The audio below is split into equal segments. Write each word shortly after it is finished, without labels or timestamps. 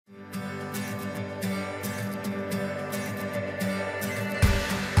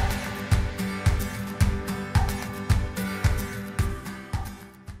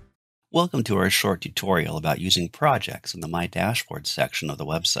Welcome to our short tutorial about using projects in the My Dashboard section of the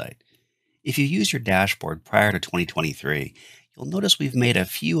website. If you use your dashboard prior to 2023, you'll notice we've made a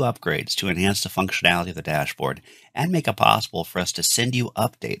few upgrades to enhance the functionality of the dashboard and make it possible for us to send you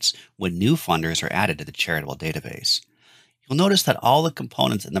updates when new funders are added to the charitable database. You'll notice that all the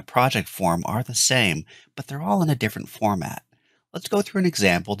components in the project form are the same, but they're all in a different format. Let's go through an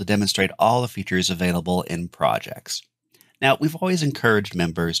example to demonstrate all the features available in projects. Now, we've always encouraged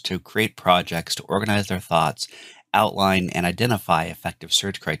members to create projects to organize their thoughts, outline and identify effective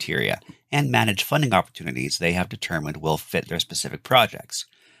search criteria, and manage funding opportunities they have determined will fit their specific projects.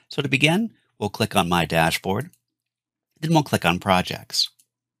 So to begin, we'll click on My Dashboard, then we'll click on Projects.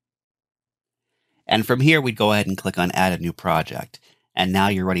 And from here, we'd go ahead and click on Add a New Project. And now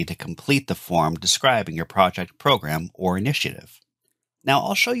you're ready to complete the form describing your project, program, or initiative. Now,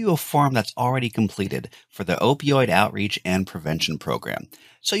 I'll show you a form that's already completed for the Opioid Outreach and Prevention Program,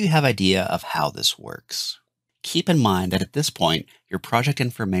 so you have an idea of how this works. Keep in mind that at this point, your project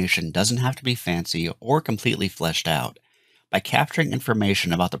information doesn't have to be fancy or completely fleshed out. By capturing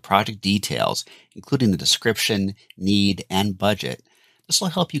information about the project details, including the description, need, and budget, this will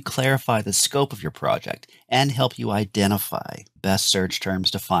help you clarify the scope of your project and help you identify best search terms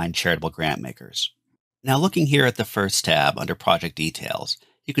to find charitable grant makers. Now, looking here at the first tab under Project Details,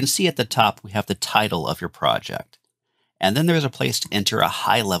 you can see at the top we have the title of your project. And then there's a place to enter a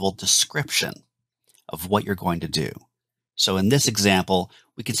high-level description of what you're going to do. So in this example,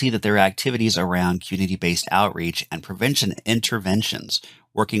 we can see that there are activities around community-based outreach and prevention interventions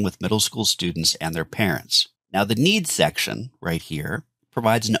working with middle school students and their parents. Now, the Needs section right here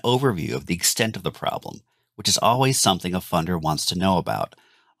provides an overview of the extent of the problem, which is always something a funder wants to know about,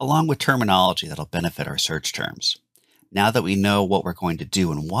 along with terminology that'll benefit our search terms. Now that we know what we're going to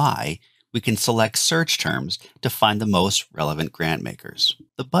do and why, we can select search terms to find the most relevant grant makers.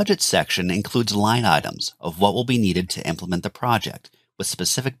 The Budget section includes line items of what will be needed to implement the project with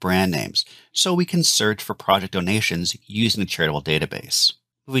specific brand names, so we can search for project donations using the charitable database.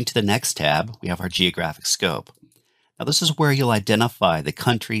 Moving to the next tab, we have our geographic scope. Now, this is where you'll identify the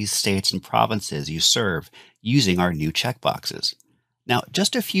countries, states, and provinces you serve using our new checkboxes. Now,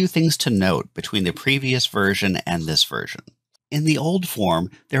 just a few things to note between the previous version and this version. In the old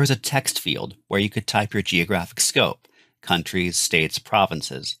form, there was a text field where you could type your geographic scope, countries, states,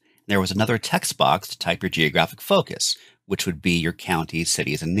 provinces. There was another text box to type your geographic focus, which would be your counties,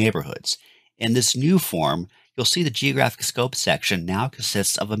 cities, and neighborhoods. In this new form, you'll see the geographic scope section now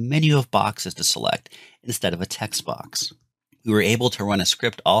consists of a menu of boxes to select instead of a text box. We were able to run a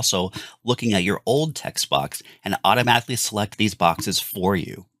script also looking at your old text box and automatically select these boxes for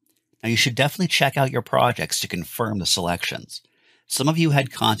you. Now, you should definitely check out your projects to confirm the selections. Some of you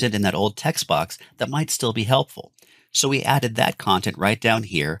had content in that old text box that might still be helpful, so we added that content right down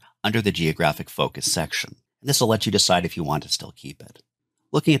here under the geographic focus section. And this will let you decide if you want to still keep it.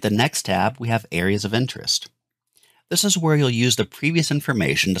 Looking at the next tab, we have areas of interest. This is where you'll use the previous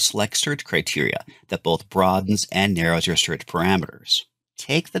information to select search criteria that both broadens and narrows your search parameters.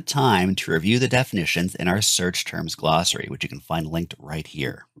 Take the time to review the definitions in our search terms glossary, which you can find linked right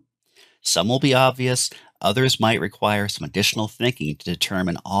here. Some will be obvious, others might require some additional thinking to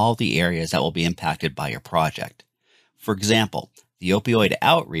determine all the areas that will be impacted by your project. For example, the Opioid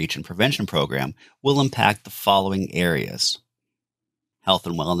Outreach and Prevention Program will impact the following areas: health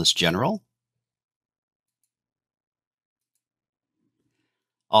and wellness general,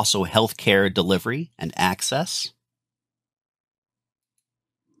 also healthcare delivery and access,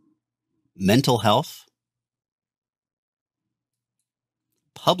 mental health,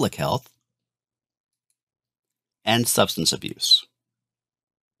 public health, and substance abuse.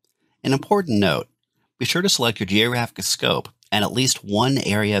 An important note, be sure to select your geographic scope and at least one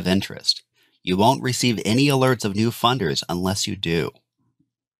area of interest. You won't receive any alerts of new funders unless you do.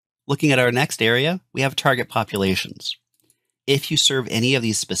 Looking at our next area, we have target populations. If you serve any of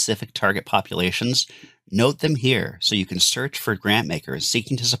these specific target populations, note them here so you can search for grant makers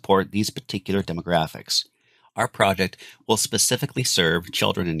seeking to support these particular demographics. Our project will specifically serve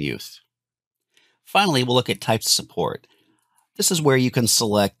children and youth. Finally, we'll look at types of support. This is where you can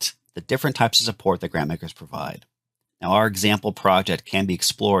select the different types of support that grant makers provide. Now, our example project can be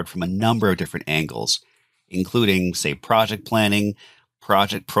explored from a number of different angles, including, say, project planning,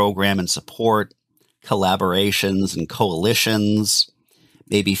 project program and support, collaborations and coalitions,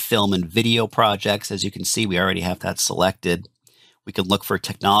 maybe film and video projects. As you can see, we already have that selected. We can look for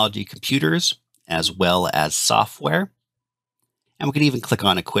technology computers as well as software. And we can even click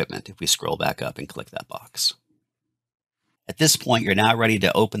on equipment if we scroll back up and click that box. At this point, you're now ready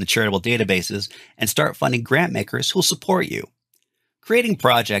to open the charitable databases and start funding grant makers who'll support you. Creating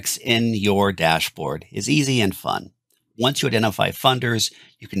projects in your dashboard is easy and fun. Once you identify funders,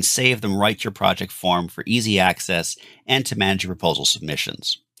 you can save them right to your project form for easy access and to manage your proposal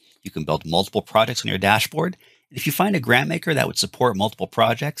submissions. You can build multiple projects on your dashboard, and if you find a grant maker that would support multiple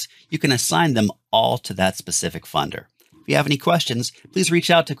projects, you can assign them all to that specific funder. If you have any questions, please reach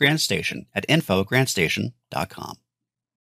out to GrantStation at info@grantstation.com.